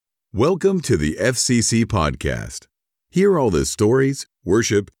Welcome to the FCC Podcast. Hear all the stories,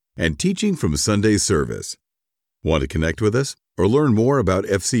 worship, and teaching from Sunday service. Want to connect with us or learn more about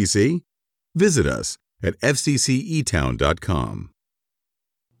FCC? Visit us at fccetown.com.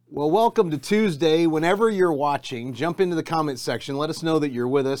 Well, welcome to Tuesday. Whenever you're watching, jump into the comment section. Let us know that you're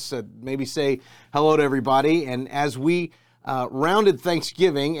with us. Maybe say hello to everybody. And as we rounded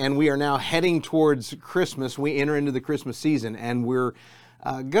Thanksgiving and we are now heading towards Christmas, we enter into the Christmas season, and we're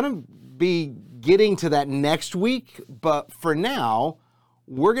going to be getting to that next week. But for now,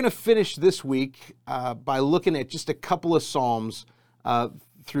 we're going to finish this week by looking at just a couple of Psalms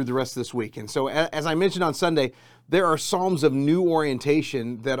through the rest of this week. And so, as I mentioned on Sunday, there are Psalms of new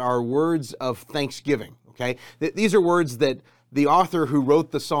orientation that are words of thanksgiving, okay? These are words that the author who wrote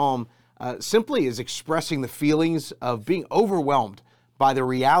the Psalm simply is expressing the feelings of being overwhelmed by the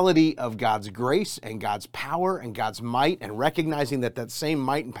reality of God's grace and God's power and God's might, and recognizing that that same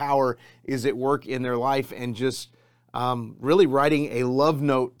might and power is at work in their life, and just really writing a love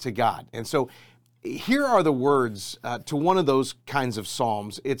note to God. And so here are the words to one of those kinds of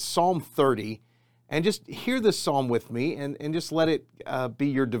Psalms. It's Psalm 30. And just hear this psalm with me and just let it be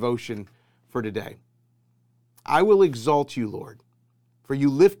your devotion for today. I will exalt you, Lord, for you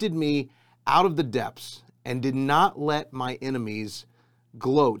lifted me out of the depths and did not let my enemies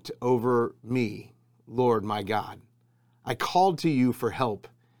gloat over me, Lord my God. I called to you for help,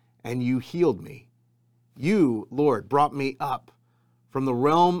 and you healed me. You, Lord, brought me up from the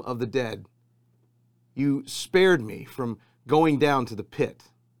realm of the dead. You spared me from going down to the pit.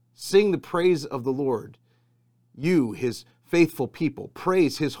 Sing the praise of the Lord. You, his faithful people,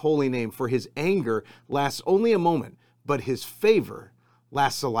 praise his holy name, for his anger lasts only a moment, but his favor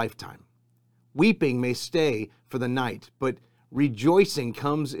lasts a lifetime. Weeping may stay for the night, but rejoicing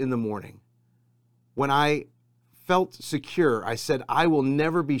comes in the morning. When I felt secure, I said, I will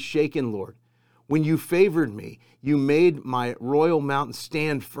never be shaken, Lord. When you favored me, you made my royal mountain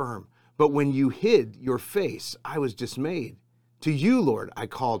stand firm. But when you hid your face, I was dismayed. To you, Lord, I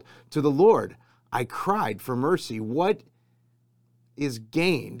called. To the Lord, I cried for mercy. What is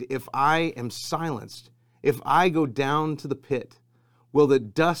gained if I am silenced? If I go down to the pit, will the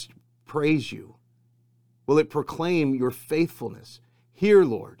dust praise you? Will it proclaim your faithfulness? Hear,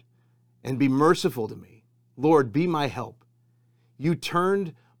 Lord, and be merciful to me. Lord, be my help. You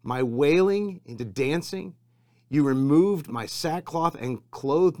turned my wailing into dancing. You removed my sackcloth and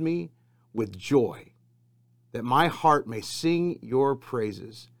clothed me with joy, that my heart may sing your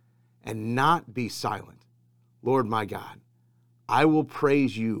praises and not be silent. Lord, my God, I will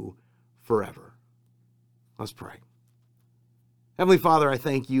praise you forever. Let's pray. Heavenly Father, I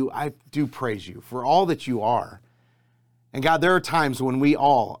thank you. I do praise you for all that you are. And God, there are times when we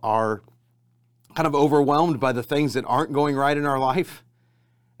all are kind of overwhelmed by the things that aren't going right in our life,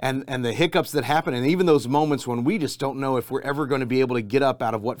 and the hiccups that happen, and even those moments when we just don't know if we're ever going to be able to get up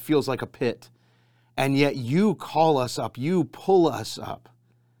out of what feels like a pit. And yet you call us up, you pull us up.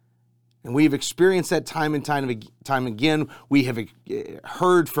 And we've experienced that time and time again. We have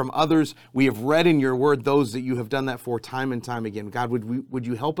heard from others. We have read in your word those that you have done that for time and time again. God, would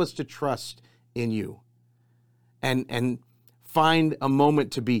you help us to trust in you and find a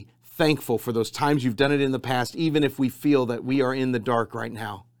moment to be thankful for those times you've done it in the past, even if we feel that we are in the dark right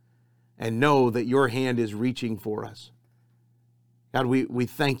now, and know that your hand is reaching for us. God, we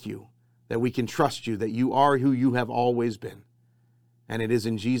thank you that we can trust you, that you are who you have always been. And it is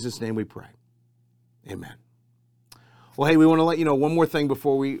in Jesus' name we pray. Amen. Well, hey, we want to let you know one more thing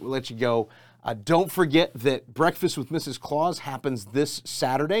before we let you go. Don't forget that Breakfast with Mrs. Claus happens this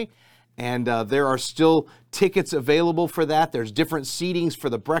Saturday, and there are still tickets available for that. There's different seatings for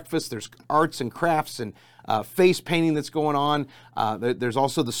the breakfast. There's arts and crafts and face painting that's going on. There's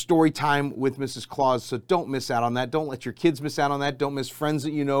also the story time with Mrs. Claus, so don't miss out on that. Don't let your kids miss out on that. Don't miss friends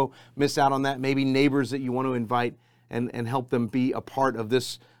that you know miss out on that. Maybe neighbors that you want to invite and help them be a part of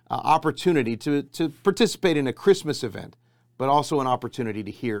this opportunity to participate in a Christmas event, but also an opportunity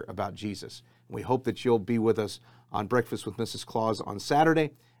to hear about Jesus. We hope that you'll be with us on Breakfast with Mrs. Claus on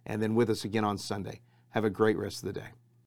Saturday, and then with us again on Sunday. Have a great rest of the day.